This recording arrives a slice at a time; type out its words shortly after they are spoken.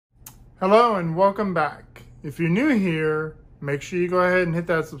Hello and welcome back. If you're new here, make sure you go ahead and hit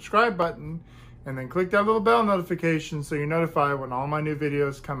that subscribe button and then click that little bell notification so you're notified when all my new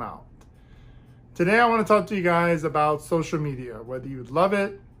videos come out. Today I want to talk to you guys about social media, whether you love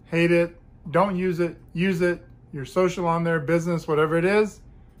it, hate it, don't use it, your social on there, business, whatever it is.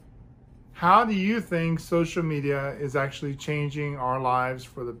 How do you think social media is actually changing our lives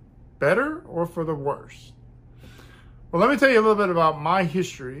for the better or for the worse? Well, let me tell you a little bit about my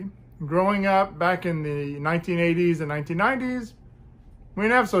history. Growing up back in the 1980s and 1990s, we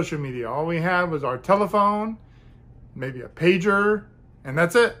didn't have social media. All we had was our telephone, maybe a pager, and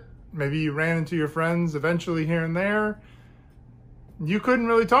that's it. Maybe you ran into your friends eventually here and there. You couldn't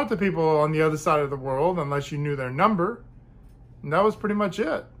really talk to people on the other side of the world unless you knew their number. And that was pretty much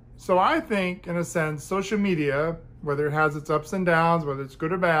it. So I think, in a sense, social media, whether it has its ups and downs, whether it's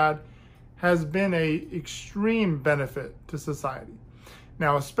good or bad, has been an extreme benefit to society.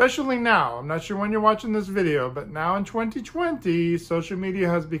 Now, especially now, I'm not sure when you're watching this video, but now in 2020, social media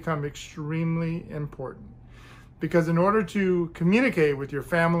has become extremely important. Because in order to communicate with your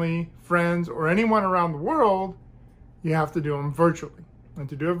family, friends, or anyone around the world, you have to do them virtually. And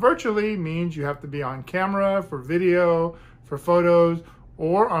to do it virtually means you have to be on camera for video, for photos,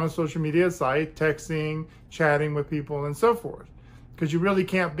 or on a social media site, texting, chatting with people, and so forth. Because you really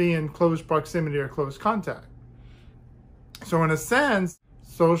can't be in close proximity or close contact. So in a sense,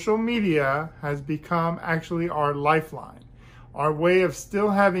 social media has become actually our lifeline, our way of still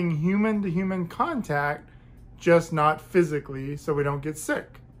having human-to-human contact, just not physically, so we don't get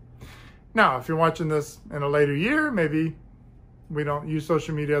sick. Now, if you're watching this in a later year, maybe we don't use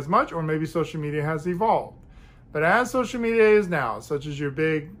social media as much, or maybe social media has evolved. But as social media is now, such as your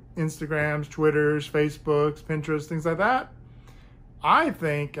big Instagrams, Twitters, Facebooks, Pinterest, things like that, I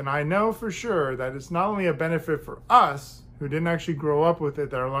think, and I know for sure, that it's not only a benefit for us who didn't actually grow up with it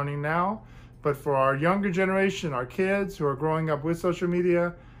that are learning now, but for our younger generation, our kids who are growing up with social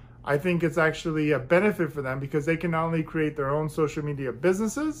media, I think it's actually a benefit for them because they can not only create their own social media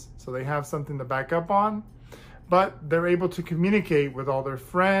businesses, so they have something to back up on, but they're able to communicate with all their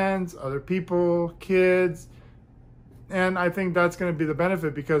friends, other people, kids, and I think that's going to be the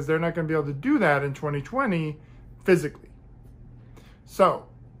benefit because they're not going to be able to do that in 2020 physically. So,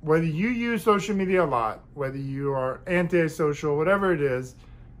 whether you use social media a lot, whether you are anti-social, whatever it is,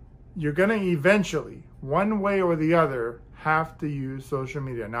 you're going to eventually, one way or the other, have to use social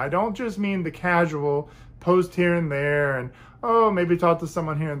media. Now, I don't just mean the casual post here and there and, oh, maybe talk to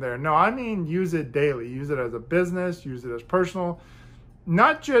someone here and there. No, I mean use it daily. Use it as a business, use it as personal.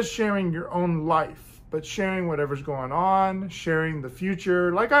 Not just sharing your own life, but sharing whatever's going on, sharing the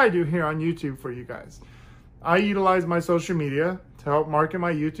future, like I do here on YouTube for you guys. I utilize my social media to help market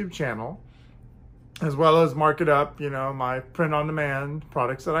my YouTube channel, as well as market up, my print-on-demand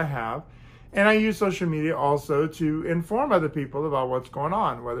products that I have. And I use social media also to inform other people about what's going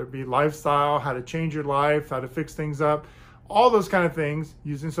on, whether it be lifestyle, how to change your life, how to fix things up, all those kind of things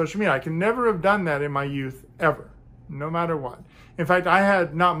using social media. I can never have done that in my youth, ever, no matter what. In fact, I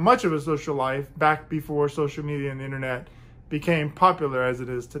had not much of a social life back before social media and the internet became popular as it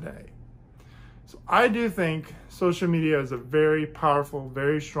is today. So I do think social media is a very powerful,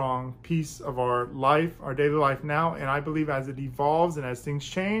 very strong piece of our life, our daily life now. And I believe as it evolves and as things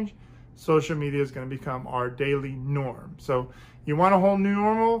change, social media is going to become our daily norm. So you want a whole new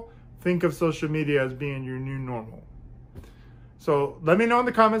normal? Think of social media as being your new normal. So let me know in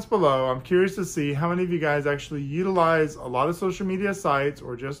the comments below. I'm curious to see how many of you guys actually utilize a lot of social media sites,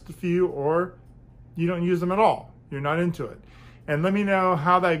 or just a few, or you don't use them at all. You're not into it. And let me know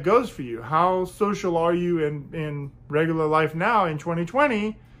how that goes for you. How social are you in regular life now in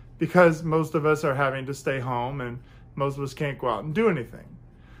 2020? Because most of us are having to stay home and most of us can't go out and do anything.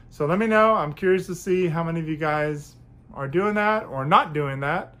 So let me know. I'm curious to see how many of you guys are doing that or not doing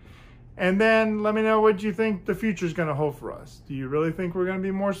that. And then let me know what you think the future is going to hold for us. Do you really think we're going to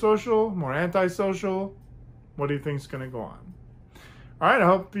be more social, more antisocial? What do you think is going to go on? All right, I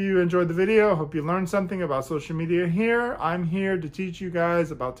hope you enjoyed the video. I hope you learned something about social media here. I'm here to teach you guys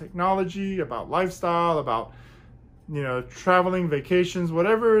about technology, about lifestyle, about, traveling, vacations,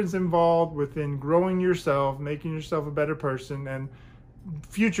 whatever is involved within growing yourself, making yourself a better person, and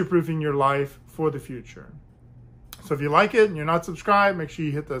future-proofing your life for the future. So if you like it and you're not subscribed, make sure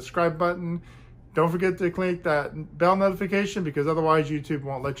you hit the subscribe button. Don't forget to click that bell notification because otherwise YouTube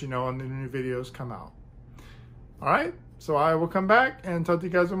won't let you know when the new videos come out. All right, so I will come back and talk to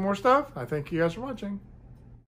you guys with more stuff. I thank you guys for watching.